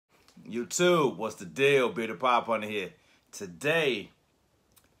YouTube, what's the deal? Bearded Pop on here. Today,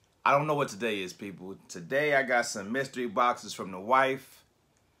 I don't know what today is, people. Today I got some mystery boxes from the wife.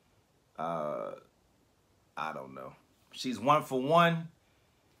 I don't know. She's 1 for 1.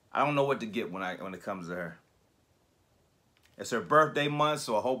 I don't know what to get when it comes to her. It's her birthday month,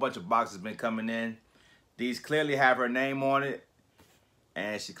 so a whole bunch of boxes been coming in. These clearly have her name on it,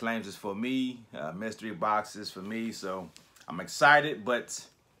 and she claims it's for me. Mystery boxes for me, so I'm excited, but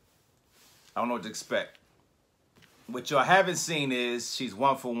I don't know what to expect. What y'all haven't seen is she's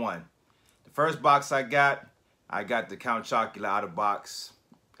 1 for 1. The first box I got the Count Chocula out of box.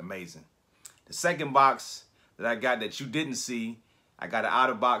 Amazing. The second box that I got that you didn't see, I got an out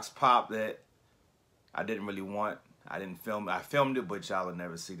of box pop that I didn't really want. I didn't film it. I filmed it, but y'all will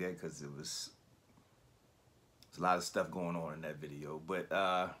never see that because there's a lot of stuff going on in that video. But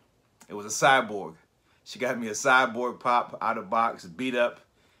it was a cyborg. She got me a cyborg pop out of box, beat up,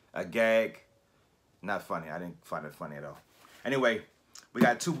 a gag. Not funny. I didn't find it funny at all. Anyway, we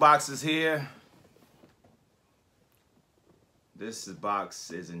got 2 boxes here. This box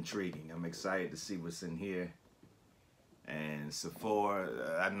is intriguing. I'm excited to see what's in here. And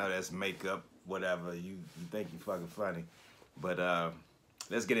Sephora, I know that's makeup, whatever. You think you fucking funny. But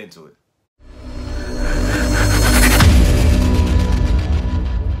let's get into it.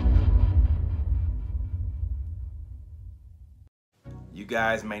 You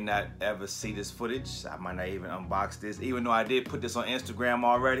guys may not ever see this footage. I might not even unbox this. Even though I did put this on Instagram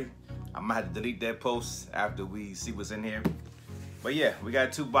already, I might have to delete that post after we see what's in here. But yeah, we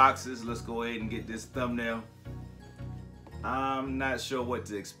got 2 boxes. Let's go ahead and get this thumbnail. I'm not sure what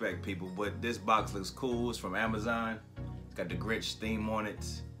to expect, people, but this box looks cool. It's from Amazon. It's got the Grinch theme on it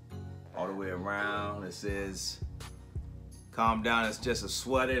all the way around. It says, calm down, it's just a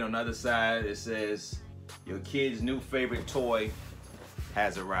sweater. On the other side, it says, your kid's new favorite toy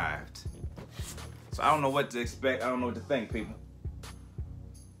has arrived. So I don't know what to expect. I don't know what to think, people.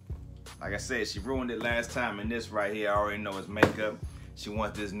 Like I said, she ruined it last time, and this right here, I already know it's makeup. She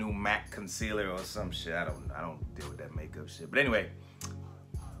wants this new MAC concealer or some shit. I don't deal with that makeup shit. But anyway,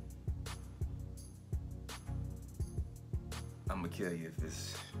 I'm gonna kill you if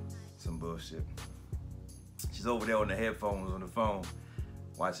it's some bullshit. She's over there on the headphones on the phone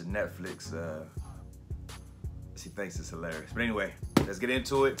watching Netflix. She thinks it's hilarious. But anyway, let's get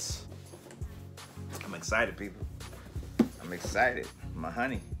into it. I'm excited, people. I'm excited. My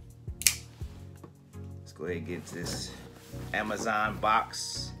honey. Let's go ahead and get this Amazon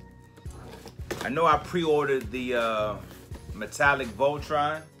box. I know I pre-ordered the metallic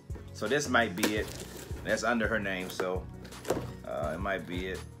Voltron, so this might be it. That's under her name, so it might be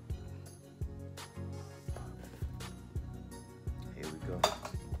it. Here we go.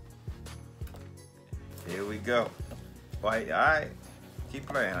 Here we go. All right. Keep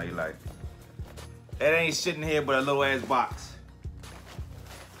playing how you like. That ain't shit in here but a little ass box.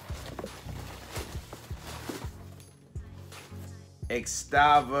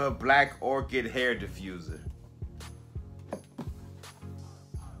 Extava Black Orchid Hair Diffuser.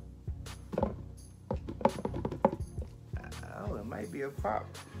 Oh, it might be a pop.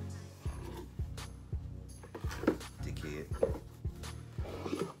 Dickhead.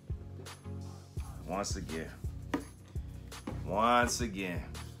 Once again.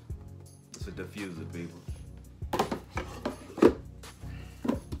 It's a diffuser, people.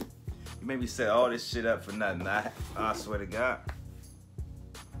 You made me set all this shit up for nothing. I swear to God.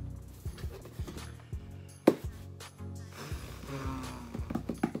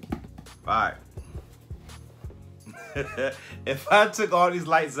 Alright. If I took all these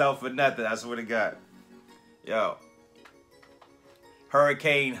lights out for nothing, I swear to God. Yo.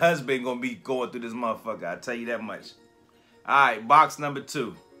 Hurricane husband gonna be going through this motherfucker. I'll tell you that much. Alright, box number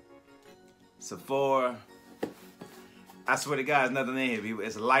 2. Sephora. I swear to God, there's nothing in here, people.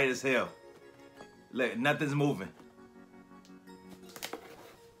 It's light as hell. Look, nothing's moving.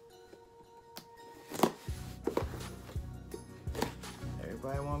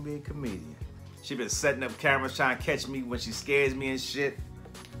 Everybody wanna be a comedian. She been setting up cameras trying to catch me when she scares me and shit.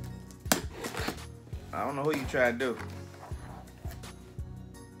 I don't know who you trying to do.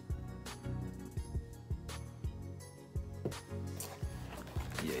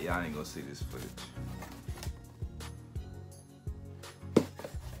 Yeah, y'all ain't gonna see this footage.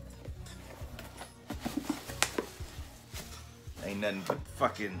 Ain't nothing but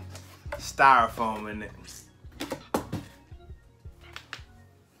fucking styrofoam in it.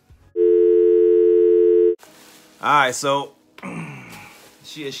 Alright, so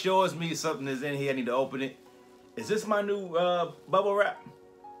she assures me something is in here. I need to open it. Is this my new bubble wrap?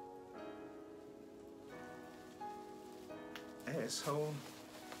 Asshole.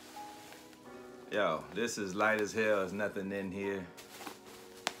 Yo, this is light as hell. There's nothing in here.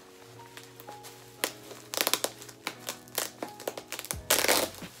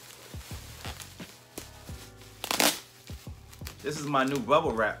 This is my new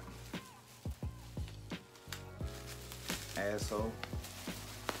bubble wrap. Asshole.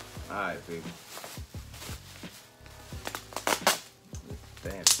 Alright, baby.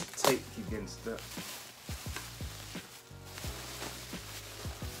 Damn, tape keep getting stuck.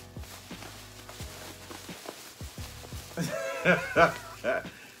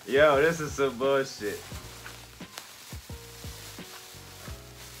 Yo, this is some bullshit.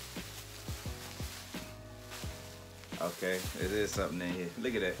 Okay, there is something in here.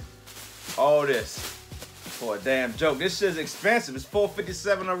 Look at that. All this for a damn joke. This shit's expensive. It's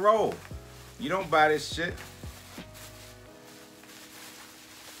 $4.57 a roll. You don't buy this shit.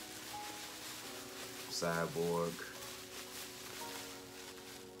 Cyborg.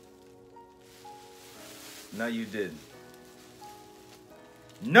 No, you didn't.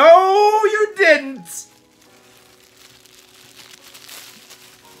 No, you didn't.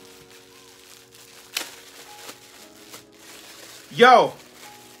 Yo.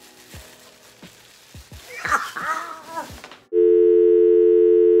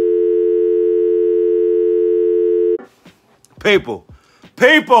 People,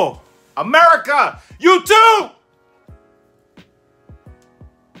 America, you too.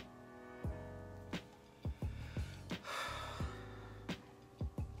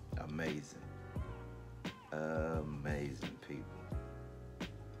 Amazing people.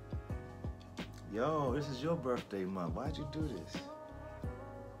 Yo, this is your birthday month. Why'd you do this?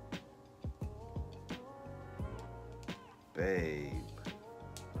 Babe.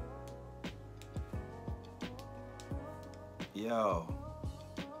 Yo.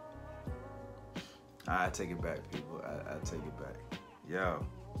 I take it back, people. I take it back. Yo.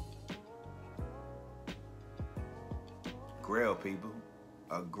 Grail, people.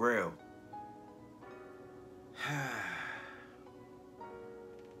 A Grail.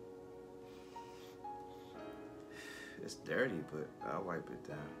 It's dirty, but I'll wipe it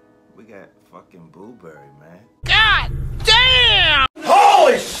down. We got fucking blueberry, man. God damn!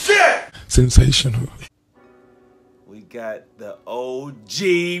 Holy shit! Sensational. We got the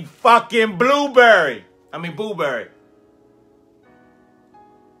OG fucking blueberry. I mean, blueberry.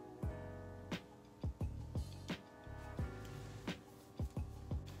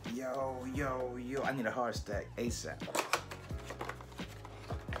 Yo, I need a hard stack ASAP.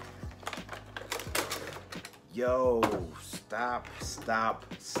 Yo, stop.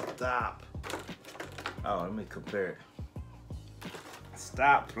 Oh, let me compare it.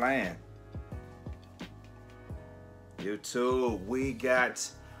 Stop playing. YouTube, we got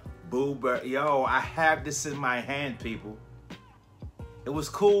blueberry. Yo, I have this in my hand, people. It was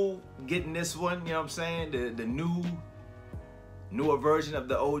cool getting this one, you know what I'm saying? The newer version of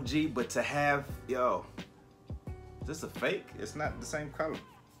the OG, but to have, yo, is this a fake? It's not the same color.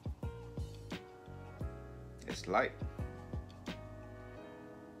 It's light.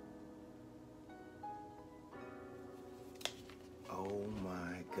 Oh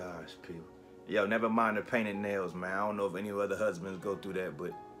my gosh, people. Yo, never mind the painted nails, man. I don't know if any other husbands go through that,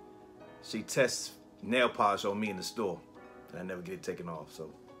 but she tests nail polish on me in the store, and I never get it taken off, so,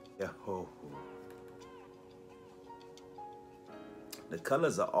 yeah. The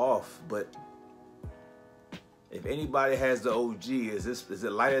colors are off, but if anybody has the OG, is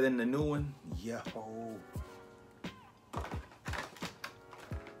it lighter than the new one? Yo.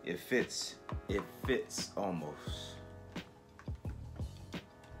 It fits. It fits almost.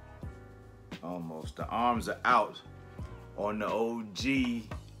 Almost. The arms are out on the OG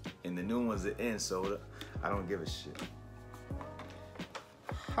and the new ones are in, so I don't give a shit.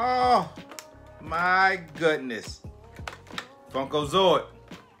 Oh my goodness. Funko Zord.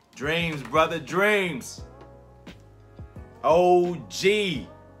 Dreams, brother, dreams. OG.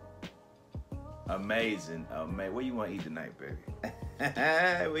 Amazing. What you want to eat tonight, baby?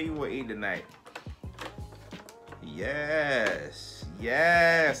 What you want to eat tonight? Yes.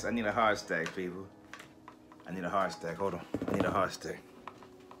 Yes. I need a hard stack, people. I need a hard stack. Hold on. I need a hard stack.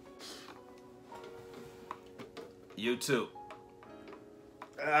 YouTube.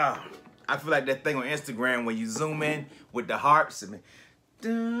 I feel like that thing on Instagram when you zoom in with the harps.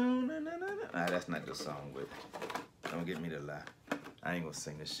 Nah, that's not the song, but don't get me to lie. I ain't gonna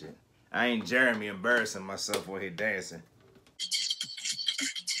sing this shit. I ain't Jeremy embarrassing myself when he dancing.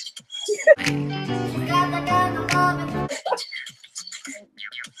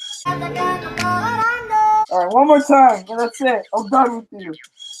 Alright, one more time, and that's it. I'm done with you.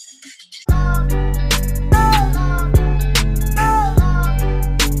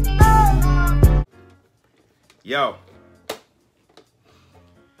 Yo.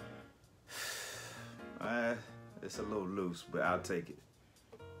 It's a little loose, but I'll take it.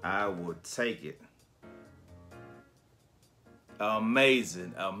 I will take it.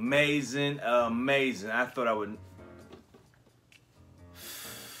 Amazing, amazing, amazing. I thought I would.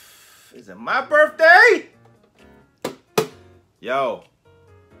 Is it my birthday? Yo.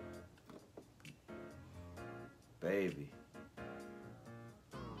 Baby.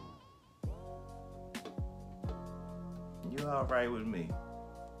 You all right with me?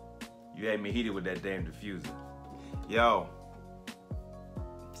 You had me heated with that damn diffuser. Yo.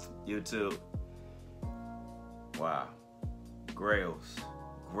 You too. Wow. Grails.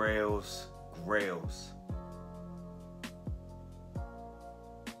 Grails. Grails.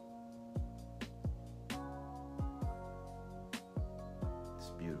 It's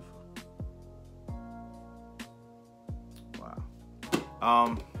beautiful. Wow.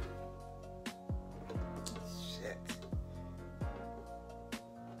 Shit.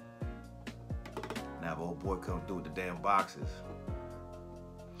 Now the old boy come through with the damn boxes.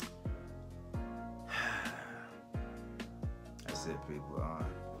 That's it, people.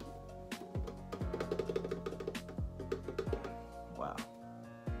 Wow.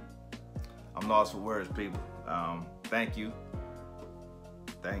 I'm lost for words, people. Thank you.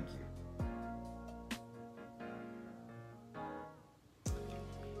 Thank you.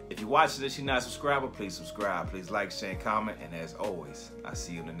 If you're watching this, you're not a subscriber, please subscribe. Please like, share, and comment. And as always, I'll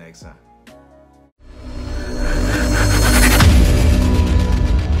see you in the next time.